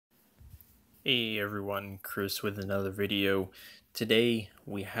Hey everyone, Chris with another video. Today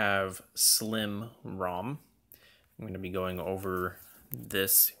we have SlimRom. I'm going to be going over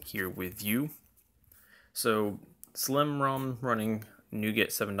this here with you. So SlimRom running NuGet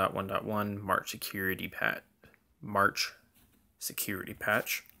 7.1.1 March security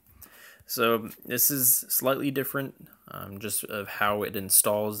patch. So this is slightly different, just of how it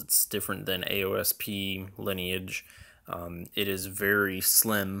installs. It's different than AOSP lineage. It is very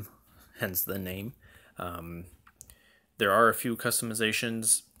slim, hence the name. There are a few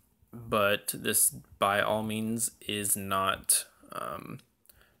customizations, but this by all means is not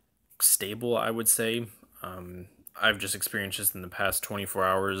stable, I would say. I've just experienced this in the past 24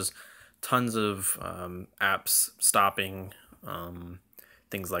 hours. Tons of apps stopping,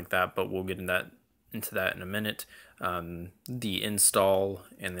 things like that, but we'll get into that in a minute. The install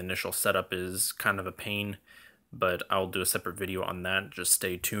and the initial setup is kind of a pain, but I'll do a separate video on that. Just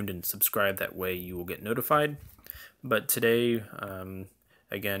stay tuned and subscribe, that way you will get notified. But today,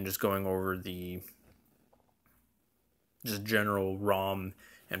 again, just going over the just general ROM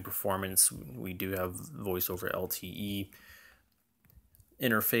and performance. We do have voice over LTE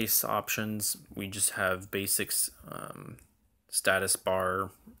interface options. We just have basics, status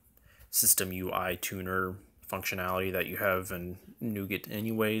bar, system UI tuner functionality that you have in NuGet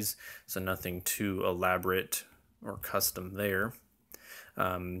anyways, so nothing too elaborate or custom there.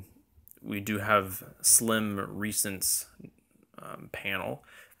 We do have Slim Recents panel.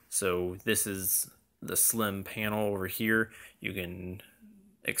 So this is the Slim panel over here. You can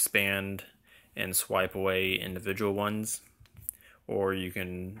expand and swipe away individual ones, or you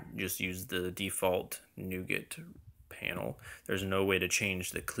can just use the default NuGet panel. There's no way to change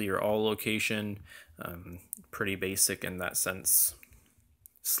the clear all location. Pretty basic in that sense.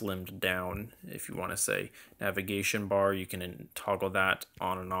 Slimmed down, if you want to say. Navigation bar, you can toggle that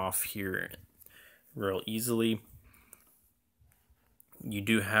on and off here real easily. You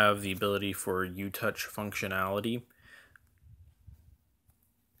do have the ability for U-Touch functionality.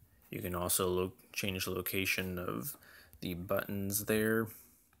 You can also change the location of the buttons there.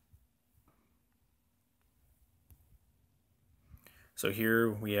 So here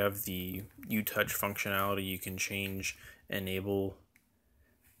we have the U-Touch functionality. You can change enable,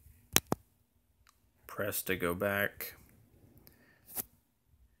 press to go back,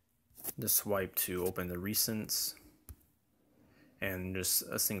 the swipe to open the recents, and just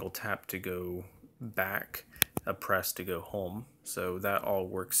a single tap to go back, a press to go home. So that all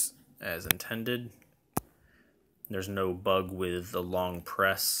works as intended. There's no bug with the long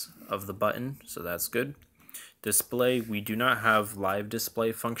press of the button, so that's good. Display, we do not have live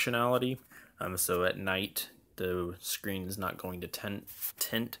display functionality, so at night the screen is not going to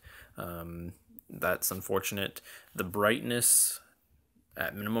tint. That's unfortunate. The brightness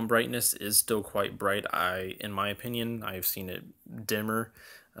at minimum brightness is still quite bright. In my opinion, I've seen it dimmer,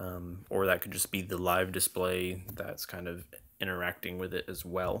 or that could just be the live display that's kind of interacting with it as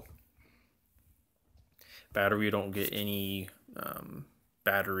well. Battery, you don't get any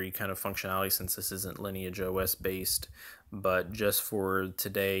battery kind of functionality since this isn't Lineage OS based, but just for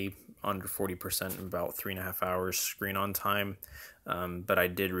today, under 40%, about 3.5 hours screen on time. But I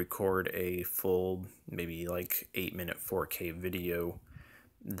did record a full, maybe like 8-minute 4K video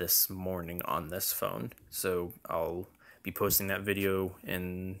this morning on this phone, so I'll be posting that video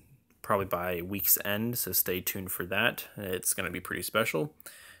in probably by week's end, so stay tuned for that. It's going to be pretty special.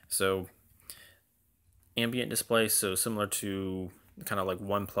 So ambient display, so similar to kind of like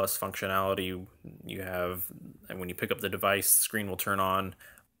OnePlus functionality, you have, and when you pick up the device, the screen will turn on.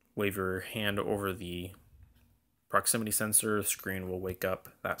 Wave your hand over the proximity sensor, the screen will wake up,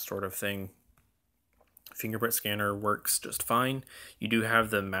 that sort of thing. Fingerprint scanner works just fine. You do have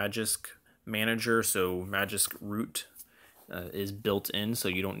the Magisk Manager, so Magisk Root is built in, so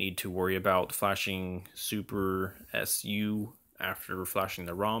you don't need to worry about flashing Super SU after flashing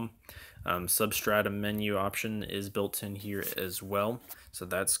the ROM. Substratum menu option is built in here as well, so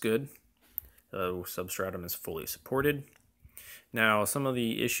that's good. Substratum is fully supported. Now, some of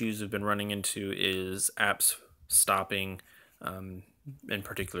the issues we've been running into is apps stopping, in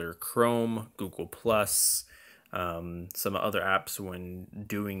particular Chrome, Google+, some other apps when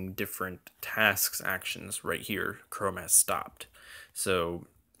doing different tasks, actions right here, Chrome has stopped. So,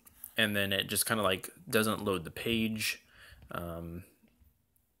 and then it just kind of like doesn't load the page.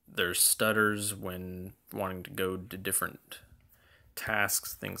 There's stutters when wanting to go to different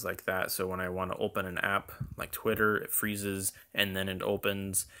tasks, things like that. So when I want to open an app like Twitter, it freezes and then it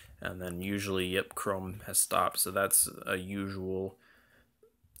opens, and then usually, yep, Chrome has stopped. So that's a usual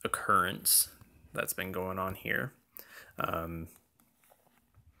occurrence that's been going on here.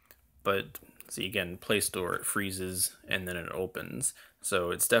 But See, again, Play Store, it freezes and then it opens.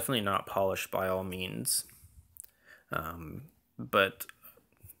 So it's definitely not polished by all means. But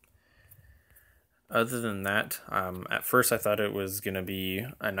other than that, at first I thought it was going to be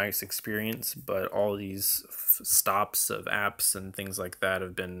a nice experience, but all these stops of apps and things like that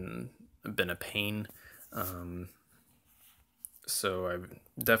have been a pain. So I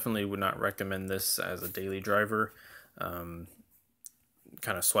definitely would not recommend this as a daily driver. Kind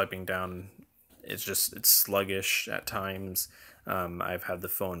of swiping down, it's sluggish at times. I've had the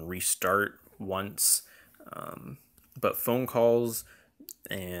phone restart once, but phone calls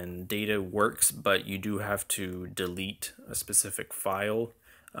and data works, but you do have to delete a specific file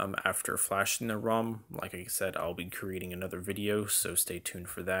after flashing the ROM. Like I said, I'll be creating another video, so stay tuned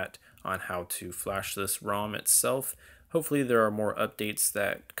for that on how to flash this ROM itself. Hopefully there are more updates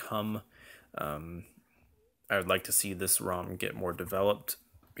that come. I would like to see this ROM get more developed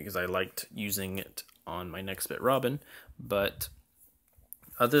because I liked using it on my NextBit Robin, but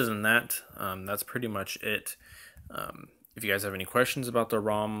other than that, that's pretty much it. If you guys have any questions about the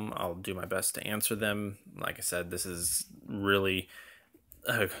ROM, I'll do my best to answer them. Like I said, this is really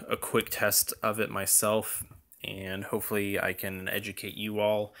a quick test of it myself, and hopefully I can educate you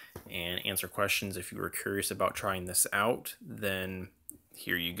all and answer questions. If you were curious about trying this out, then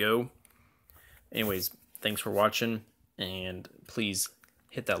here you go. Anyways, thanks for watching, and please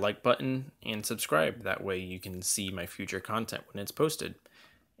hit that like button and subscribe. That way you can see my future content when it's posted.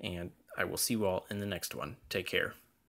 And I will see you all in the next one. Take care.